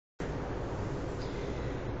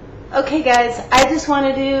Okay guys, I just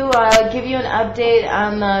wanted to give you an update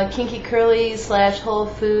on the Kinky Curly / Whole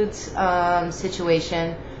Foods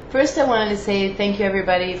situation. First I wanted to say thank you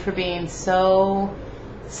everybody for being so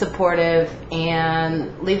supportive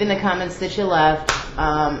and leaving the comments that you left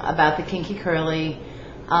about the Kinky Curly.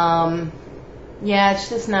 Yeah, it's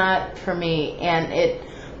just not for me. And it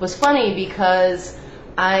was funny because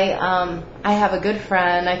I have a good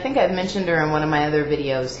friend, I think I've mentioned her in one of my other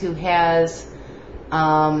videos, who has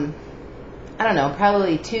I don't know,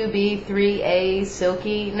 probably 2B, 3A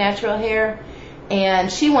silky natural hair,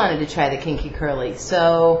 and she wanted to try the Kinky Curly.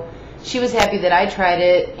 So she was happy that I tried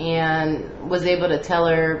it and was able to tell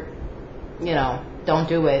her, you know, don't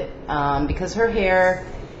do it, because her hair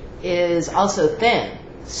is also thin.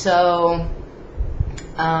 So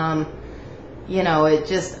you know, it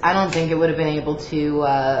just, I don't think it would have been able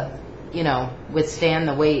to you know, withstand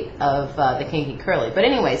the weight of the Kinky Curly. But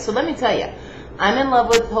anyway, so let me tell you, I'm in love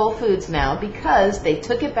with Whole Foods now because they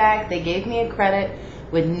took it back. They gave me a credit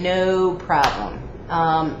with no problem.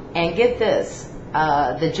 And get this,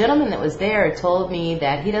 the gentleman that was there told me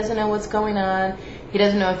that he doesn't know what's going on. He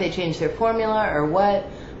doesn't know if they changed their formula or what,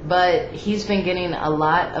 but he's been getting a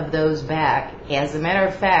lot of those back. As a matter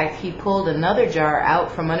of fact, he pulled another jar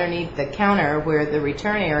out from underneath the counter where the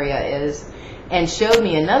return area is and showed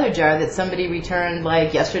me another jar that somebody returned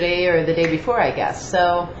like yesterday or the day before, I guess.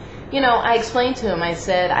 So, you know, I explained to him, I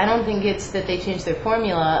said, I don't think it's that they changed their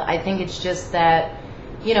formula. I think it's just that,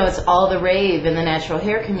 you know, it's all the rave in the natural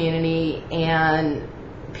hair community and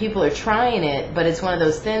people are trying it, but it's one of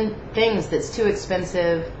those thin things that's too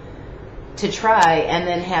expensive to try and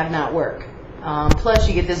then have not work. Plus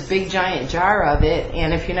you get this big giant jar of it,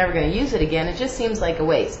 and if you're never going to use it again, it just seems like a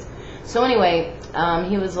waste. So anyway,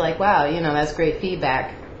 he was like, wow, you know, that's great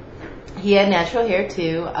feedback. He had natural hair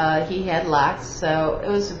too. He had locks, so it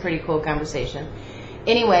was a pretty cool conversation.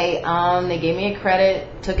 Anyway, they gave me a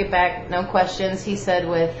credit, took it back, no questions. He said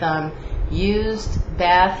with used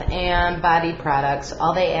bath and body products,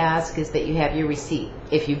 all they ask is that you have your receipt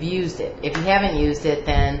if you've used it. If you haven't used it,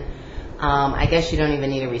 then I guess you don't even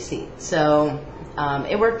need a receipt. So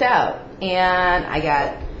it worked out, and I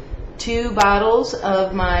got 2 bottles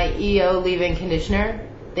of my EO leave-in conditioner.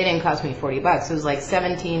 They didn't cost me $40. It was like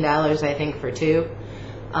 $17, I think, for 2.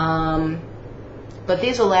 But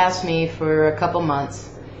these will last me for a couple months,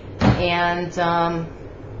 and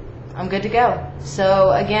I'm good to go.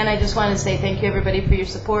 So again, I just want to say thank you everybody for your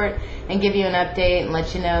support and give you an update and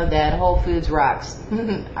let you know that Whole Foods rocks.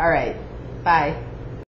 All right, bye.